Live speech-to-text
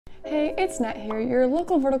Hey, it's Nat here, your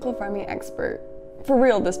local vertical farming expert. For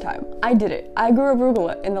real this time. I did it. I grew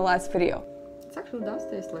arugula in the last video. It actually does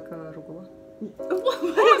taste like arugula.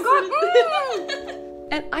 Oh my god!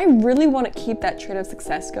 And I really want to keep that trend of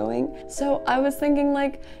success going. So I was thinking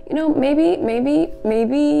like, you know, maybe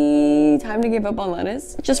time to give up on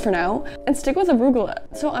lettuce, just for now, and stick with arugula.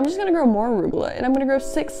 So I'm just gonna grow more arugula, and I'm gonna grow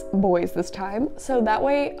 6 boys this time. So that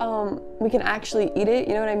way, we can actually eat it,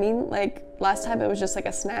 you know what I mean? Like, last time it was just like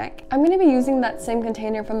a snack. I'm gonna be using that same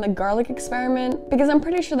container from the garlic experiment because I'm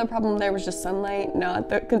pretty sure the problem there was just sunlight, not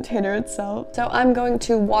the container itself. So I'm going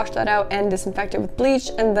to wash that out and disinfect it with bleach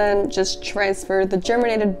and then just transfer the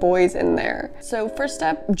germinated boys in there. So first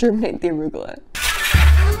step, germinate the arugula.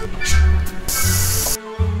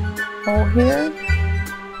 All here.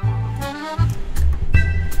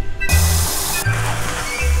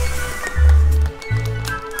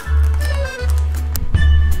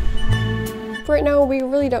 Right now, we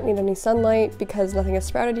really don't need any sunlight because nothing has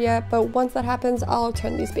sprouted yet, but once that happens, I'll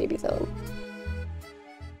turn these babies on.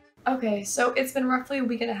 Okay, so it's been roughly a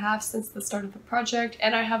week and a half since the start of the project,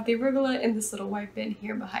 and I have the arugula in this little white bin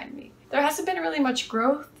here behind me. There hasn't been really much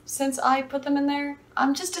growth since I put them in there.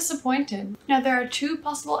 I'm just disappointed. Now, there are 2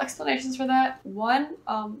 possible explanations for that. One,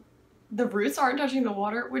 the roots aren't touching the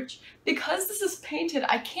water, which, because this is painted,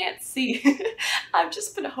 I can't see. I've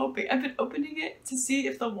just been hoping. I've been opening it to see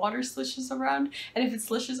if the water slishes around, and if it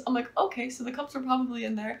slishes, I'm like, okay, so the cups are probably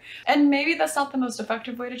in there. And maybe that's not the most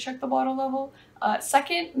effective way to check the water level.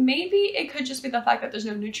 Second, maybe it could just be the fact that there's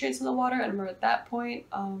no nutrients in the water, and we're at that point.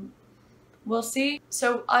 We'll see.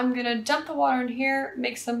 So I'm gonna dump the water in here,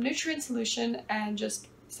 make some nutrient solution, and just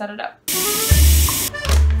set it up.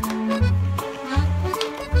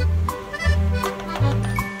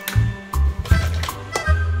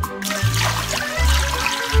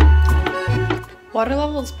 Water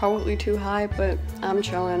level is probably too high, but I'm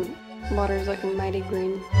chilling. Water is like mighty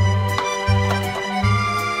green.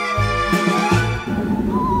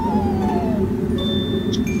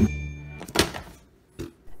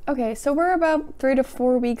 Okay, so we're about 3 to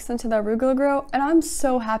 4 weeks into the arugula grow, and I'm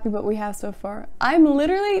so happy what we have so far. I'm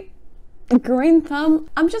literally green thumb.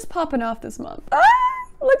 I'm just popping off this month. Ah!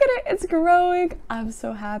 Look at it, it's growing. I'm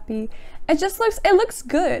so happy. It looks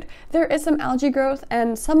good. There is some algae growth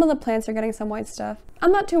and some of the plants are getting some white stuff.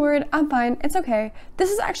 I'm not too worried, I'm fine, it's okay.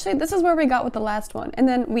 This is where we got with the last one. And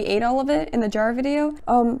then we ate all of it in the jar video.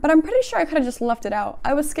 But I'm pretty sure I could have just left it out.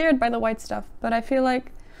 I was scared by the white stuff, but I feel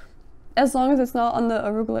like as long as it's not on the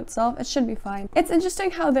arugula itself, it should be fine. It's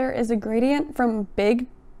interesting how there is a gradient from big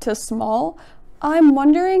to small. I'm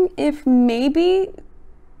wondering if maybe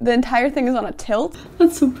the entire thing is on a tilt.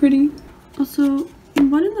 That's so pretty. Also,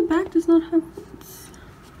 one in the back does not have roots.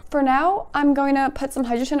 For now, I'm going to put some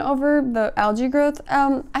hydrogen over the algae growth.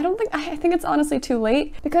 I think it's honestly too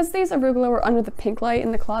late because these arugula were under the pink light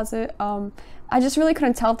in the closet. I just really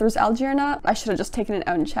couldn't tell if there was algae or not. I should have just taken it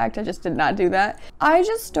out and checked. I just did not do that. I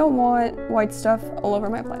just don't want white stuff all over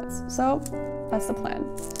my plants. So that's the plan.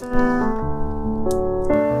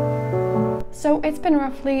 So it's been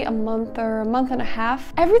roughly a month or a month and a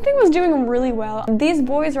half. Everything was doing really well. These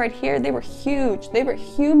boys right here, they were huge. They were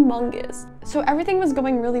humongous. So everything was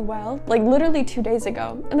going really well, like literally 2 days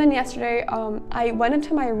ago. And then yesterday, I went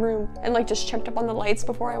into my room and like just checked up on the lights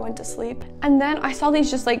before I went to sleep. And then I saw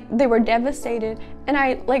these just like, they were devastated. And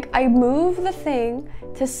I moved the thing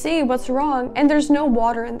to see what's wrong, and there's no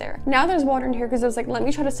water in there. Now there's water in here because I was like, let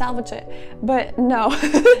me try to salvage it. But no,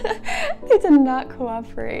 they did not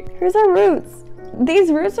cooperate. Here's our roots.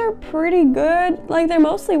 These roots are pretty good. Like, they're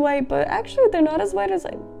mostly white, but actually they're not as white as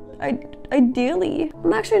ideally.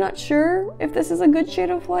 I'm actually not sure if this is a good shade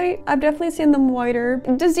of white. I've definitely seen them whiter.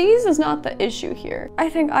 Disease is not the issue here. I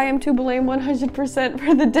think I am to blame 100%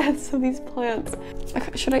 for the deaths of these plants.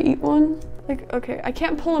 Okay, should I eat one? Like, okay, I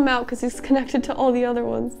can't pull him out because he's connected to all the other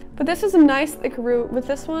ones. But this is a nice thick root. With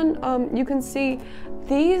this one, you can see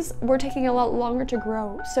these were taking a lot longer to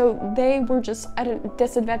grow. So they were just at a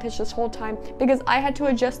disadvantage this whole time because I had to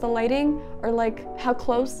adjust the lighting or like how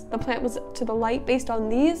close the plant was to the light based on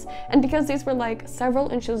these. And because these were like several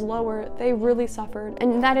inches lower, they really suffered.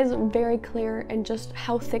 And that is very clear in just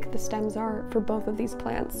how thick the stems are for both of these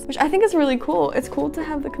plants, which I think is really cool. It's cool to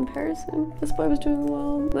have the comparison. This boy was doing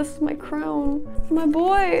well. This is my crown. My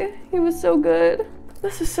boy, he was so good.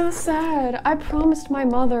 This is so sad. I promised my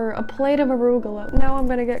mother a plate of arugula. Now I'm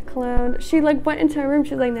gonna get clowned. She like went into her room.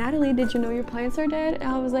 She's like, Natalie, did you know your plants are dead? And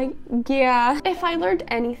I was like, yeah. If I learned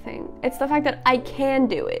anything, it's the fact that I can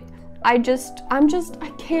do it. I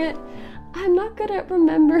can't I'm not good at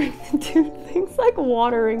remembering to do things like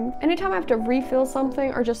watering. Anytime I have to refill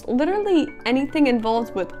something or just literally anything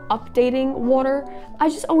involved with updating water, I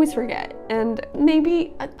just always forget. And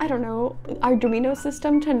maybe, I don't know, Arduino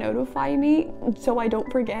system to notify me so I don't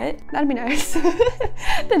forget. That'd be nice.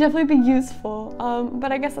 That'd definitely be useful.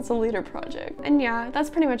 But I guess that's a later project. And yeah, that's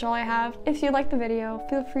pretty much all I have. If you liked the video,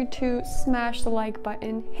 feel free to smash the like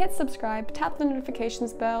button, hit subscribe, tap the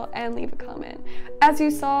notifications bell, and leave a comment. As you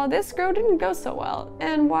saw, this grow didn't go so well,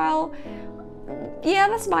 and while yeah,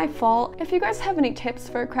 that's my fault. If you guys have any tips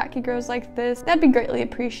for cracky grows like this, that'd be greatly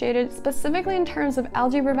appreciated, specifically in terms of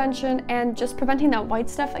algae prevention and just preventing that white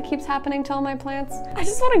stuff that keeps happening to all my plants. I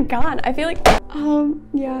just want it gone. I feel like,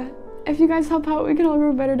 yeah. If you guys help out, we can all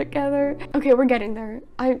grow better together. Okay, we're getting there.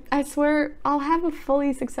 I swear I'll have a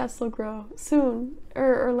fully successful grow soon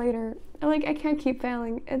or later. Like, I can't keep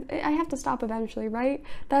failing. I have to stop eventually, right?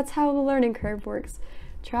 That's how the learning curve works.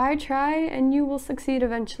 Try, and you will succeed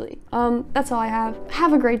eventually. That's all I have.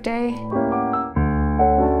 Have a great day.